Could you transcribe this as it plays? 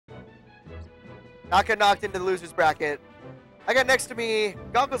Not get knocked into the loser's bracket. I got next to me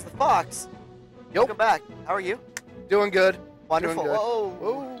Goggles the Fox. Yep. Welcome back. How are you? Doing good. Wonderful. Doing good.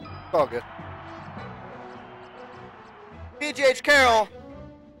 Whoa. It's all good. PGH Carroll.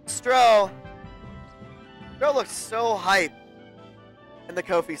 Stro. Stro looks so hype in the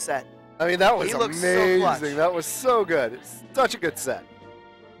Kofi set. I mean, that was He looks so amazing. clutch. That was so good. It's such a good set.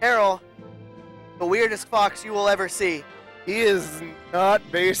 Carroll, the weirdest fox you will ever see. He is not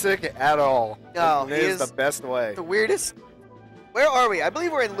basic at all. No, it he is the best way. The weirdest. Where are we? I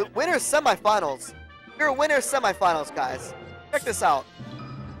believe we're in winners semifinals. We're winners semifinals, guys. Check this out.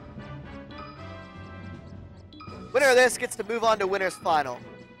 Winner of this gets to move on to winners final.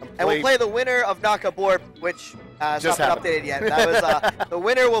 And we'll play the winner of Naka Borp, which has not been updated yet. That was the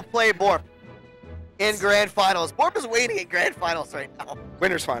winner will play Borp in grand finals. Borp is waiting in grand finals right now.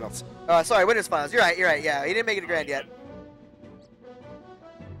 Winners finals. Sorry, winners finals. You're right. You're right. Yeah, he didn't make it to grand yet.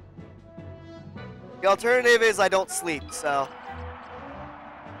 The alternative is I don't sleep. So.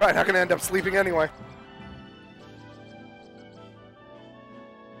 Right, not gonna end up sleeping anyway.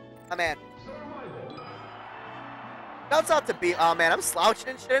 Oh man. Shouts out to Bean. Oh man, I'm slouching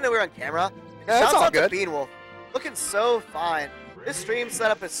and shit. I didn't know we were on camera. Yeah, Shouts all out good. to Beanwolf. Looking so fine. This stream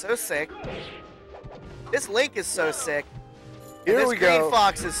setup is so sick. This link is so sick. And Here this we green go.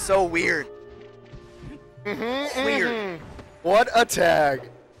 fox is so weird. Weird. What a tag.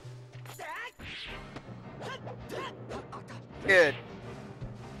 Good.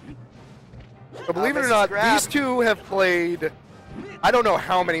 But believe it or this not, grab. these two have played, I don't know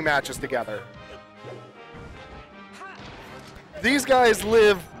how many matches together. These guys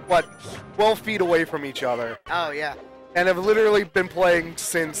live, what, 12 feet away from each other. Oh yeah. And have literally been playing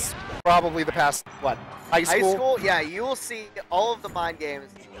since probably the past, what, high school? High school? Yeah, you will see all of the mind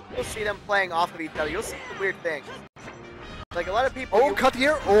games. You'll see them playing off of each other. You'll see the weird things. Like a lot of people. Oh, cut the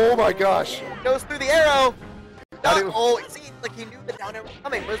air. Oh my gosh. Goes through the arrow. Got Not, oh, see, like he knew the down arrow was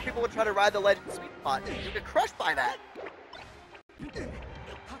coming. Most people would try to ride the ledge and sweet spot. You get crushed by that.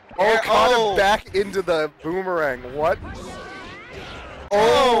 Oh, caught Oh. him back into the boomerang. What?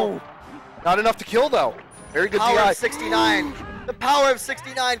 Oh. Not enough to kill, though. Very good Power DI. of 69. The power of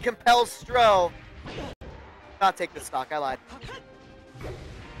 69 compels Stro. Not take the stock. I lied.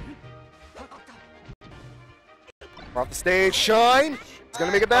 Off the stage. Shine. He's going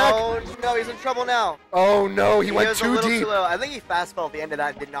to make it back. Oh, no. He's in trouble now. Oh, no. He went was a too little deep. Too low. I think he fast fell at the end of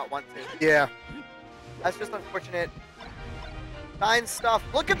that and did not want to. Yeah. That's just unfortunate. Fine stuff.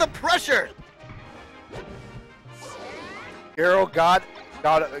 Look at the pressure. Carroll got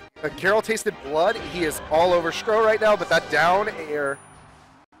Carroll tasted blood. He is all over Stro right now, but that down air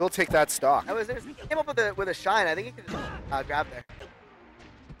will take that stock. He came up with a shine. I think he could just grab there.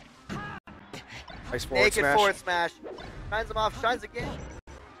 Nice forward Naked smash. forward smash. Shines him off. Shines again.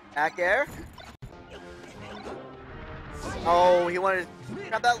 Back air. Oh, he wanted to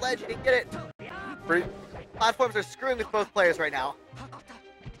grab that ledge. He didn't get it. Platforms are screwing with both players right now.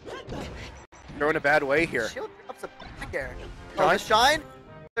 Throwing a bad way here. Shield drops a back air. Oh, the shine?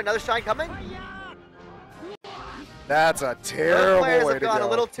 Another shine coming? That's a Both terrible players way have to gone go. a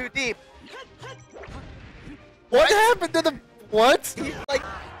little too deep. What happened to the what? He like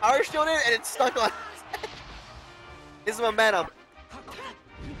power shielded and it stuck on his momentum.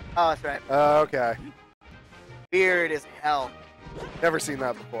 Oh, that's right. Okay. Weird as hell. Never seen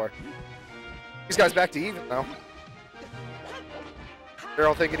that before. These guys back to even though. They're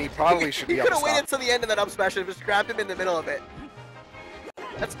all thinking he probably should be You up could to have waited stop. till the end of that up smash and just grabbed him in the middle of it.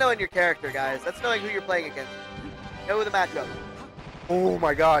 That's knowing your character, guys. That's knowing who you're playing against. Know the matchup. Oh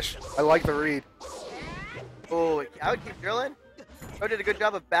my gosh. I like the read. Oh, I would keep drilling. Stro did a good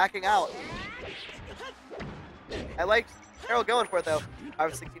job of backing out. I liked Carroll going for it though. Power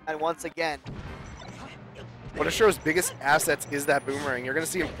 69 once again. One of Stro's biggest assets is that boomerang. You're gonna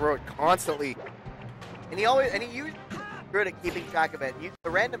see him throw it constantly. And he usually good at keeping track of it. The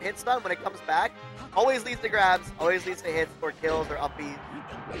random hit stun when it comes back always leads to grabs, always leads to hits or kills or upbeats.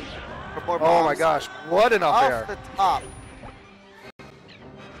 Or more bombs. Oh my gosh, what an up Off air. the top.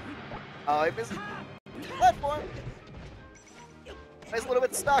 Oh, he missed the platform. He's a little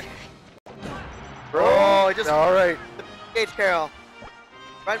bit stuck. Oh, he just all right. H Carroll.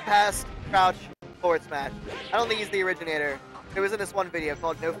 Run past, crouch, forward smash. I don't think he's the originator. It was in this one video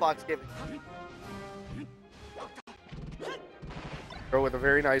called No Fox Given. Throw with a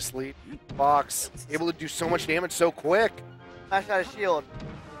very nice lead. Fox able to do so much damage so quick. Smash out of shield.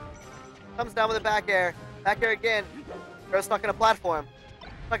 Comes down with a back air. Back air again. Throw stuck in a platform.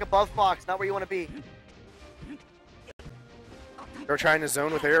 Like above Fox, not where you want to be. They're trying to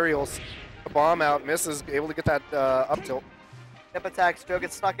zone with aerials. The bomb out, misses, able to get that up tilt. Step attack, Stro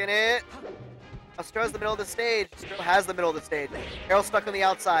gets stuck in it. Stro's the middle of the stage. Stro has the middle of the stage. Carroll's stuck on the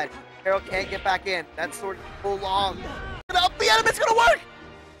outside. Carroll can't get back in. That sword full long. Up the enemy, it's gonna work!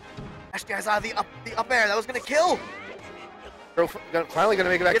 That guy's out of the up air. That was gonna kill. Stro finally gonna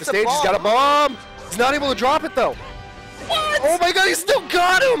make it back to stage. He's got a bomb. He's not able to drop it though. What? Oh my god, he still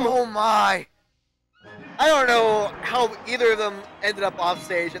got him! Oh my. I don't know how either of them ended up off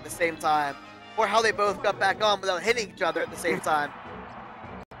stage at the same time, or how they both got back on without hitting each other at the same time.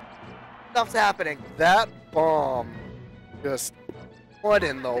 Stuff's happening. That bomb, just what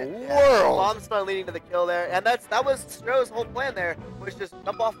in the world? Bomb's not leading to the kill there, and that was Stro's whole plan there, was just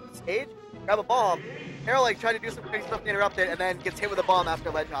jump off the stage, grab a bomb. Carroll like tried to do some crazy stuff to interrupt it, and then gets hit with a bomb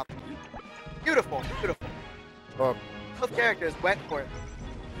after ledge hop. Beautiful, beautiful. Both characters went for it.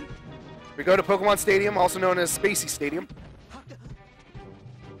 We go to Pokemon Stadium, also known as Spacey Stadium.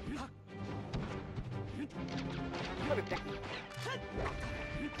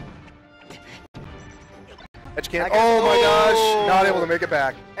 Edge cancel. Oh my gosh, not able to make it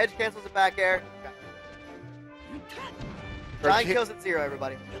back. Edge cancels it back air. Giant kills at 0,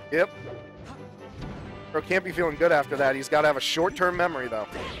 everybody. Yep. Bro can't be feeling good after that. He's got to have a short-term memory though.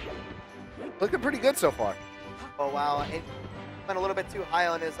 Looking pretty good so far. Oh wow, it went a little bit too high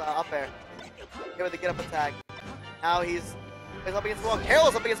on his up air. Hit with the get up attack. Now he's up against the wall.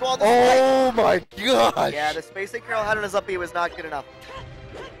 Carroll's up against the wall. Oh my gosh! Yeah, the space that Carroll had on his up B was not good enough.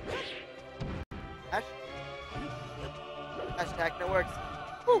 Hashtag no works.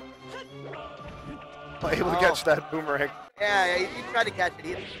 Woo. Able to catch that boomerang. Yeah, he tried to catch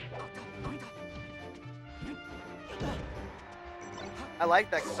it. I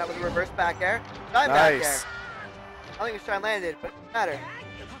like that because that was a reverse back air. Shine back air. I don't think his shine landed, but it doesn't matter.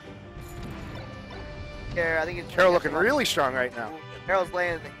 I think it's Carroll looking really strong right now. Carroll's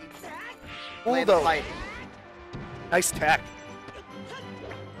laying the heat. Laying the fight. Nice tech.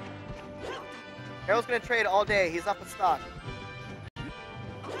 Carroll's gonna trade all day. He's up in stock.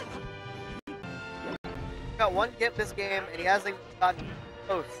 Got one gimp this game, and he hasn't gotten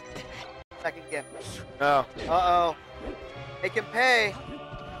close. Second gimp. No. Uh-oh. Make him pay.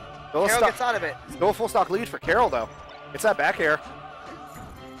 Carroll gets out of it. Still a full stock lead for Carroll, though. It's that back air.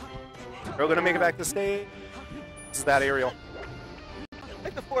 Carroll gonna make it back to stage. This is that aerial. I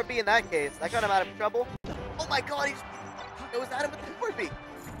like the 4B in that case. That got him out of trouble. Oh my god, he goes at him with the 4B.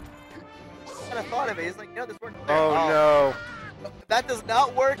 Kind of thought of it. He's like, this works. Oh no. That does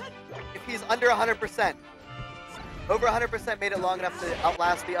not work if he's under 100%. Over 100% made it long enough to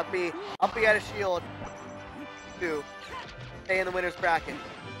outlast the up B. Up B had a shield to stay in the winner's bracket.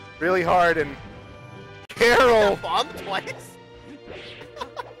 Really hard, and Carroll bombed twice.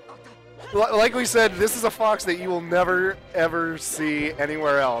 Like we said, this is a Fox that you will never ever see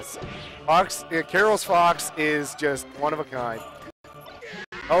anywhere else. Carroll's Fox is just one of a kind.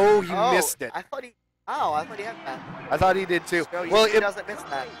 Oh, he missed it. I thought he had that. I thought he did too. So well, he doesn't miss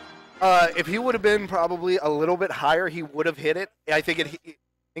that. If he would have been probably a little bit higher, he would have hit it. I think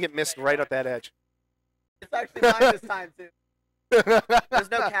it missed right at that edge. It's actually mine this time too.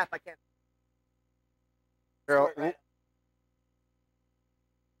 There's no cap. I can't. Carroll.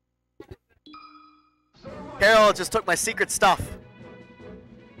 Carroll just took my secret stuff.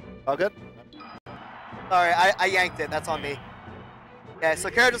 All good? Sorry, I yanked it. That's on me. Yeah,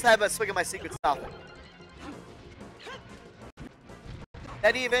 so Carroll just had a swig of my secret stuff.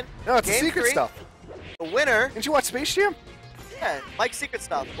 That even. No, it's the secret stuff. The winner. Didn't you watch Space Jam? Yeah, Mike's secret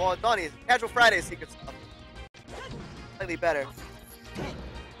stuff. Well, Donnie's Casual Friday's secret stuff. Slightly better.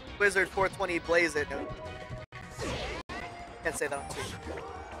 Wizard 420 Blaze It. No. Can't say that on Twitch.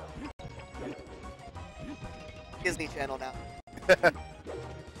 Disney Channel now.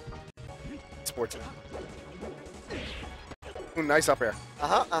 Sports. Ooh, nice up air.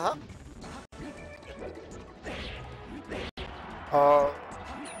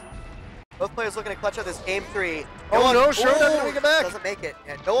 Both players looking to clutch out this game 3. No, sure doesn't make it back. Doesn't make it.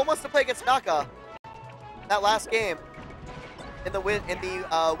 Yeah, no one wants to play against Naka. That last game in the losers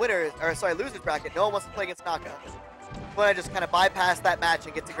bracket, no one wants to play against Naka. Want to just kind of bypass that match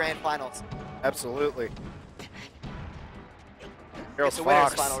and get to grand finals. Absolutely. It's the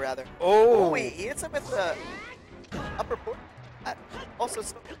winners final rather. Oh, wait, he hits him with the upper port. Also,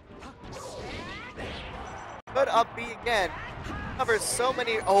 good up B again. Covers so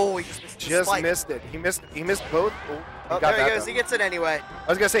many. Oh, he just missed the spike. Missed it. He missed both. Oh, there he goes. He gets it anyway. I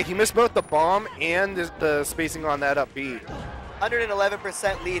was gonna say he missed both the bomb and the spacing on that up B.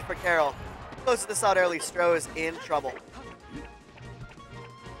 111% lead for Carroll. Closes this out early. Stro is in trouble.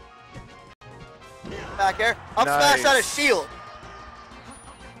 Back air. Up smash out of shield.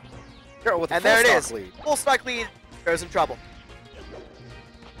 Carroll with and there it is. Lead. Full stock lead. Stro's in trouble.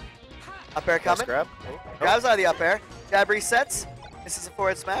 Up air coming. Grab. Grabs out of the up air. Jab resets. This is a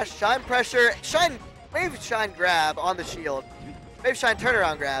forward smash. Shine pressure. Shine. Wave shine grab on the shield. Wave shine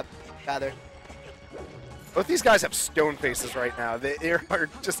turnaround grab, rather. Both these guys have stone faces right now. They are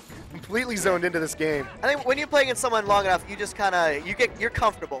just completely zoned into this game. I think when you play against someone long enough, you just kind of you're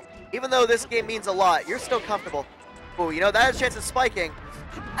comfortable. Even though this game means a lot, you're still comfortable. Ooh, you know that has a chance of spiking.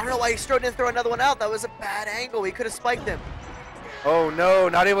 I don't know why Stro didn't throw another one out. That was a bad angle. He could have spiked him. Oh no,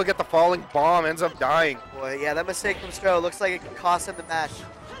 not able to get the falling bomb. Ends up dying. Boy, yeah, that mistake from Stro looks like it could cost him the match.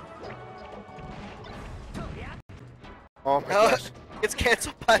 Oh my gosh. It's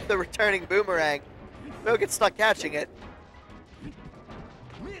canceled by the returning boomerang. Stro gets stuck catching it.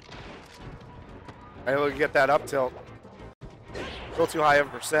 Able to get that up tilt. A little too high of a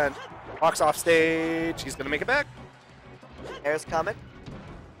percent. Fox off stage. He's going to make it back. Air's coming.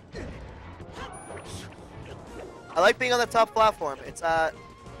 I like being on the top platform. It's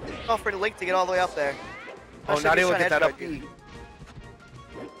tough for Link to get all the way up there. Oh, not able to get that up B.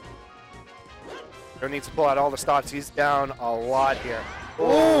 Stro needs to pull out all the stops. He's down a lot here.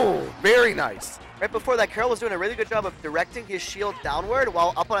 Oh, very nice. Right before that, Carroll was doing a really good job of directing his shield downward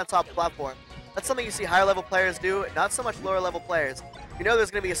while up on a top platform. That's something you see higher level players do, not so much lower level players. You know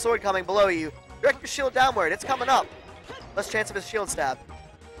there's going to be a sword coming below you. Direct your shield downward. It's coming up. Less chance of his shield stab.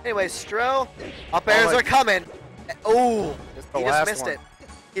 Anyway, Stro, up airs are coming. Oh, he just missed it.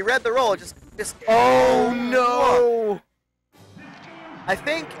 He read the roll, just missed. Oh no! I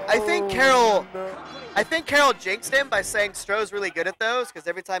think Carroll jinxed him by saying Stro's really good at those, because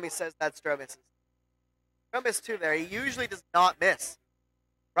every time he says that, Stro misses. Stro missed two there. He usually does not miss.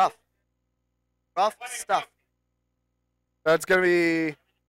 Rough stuff. That's gonna be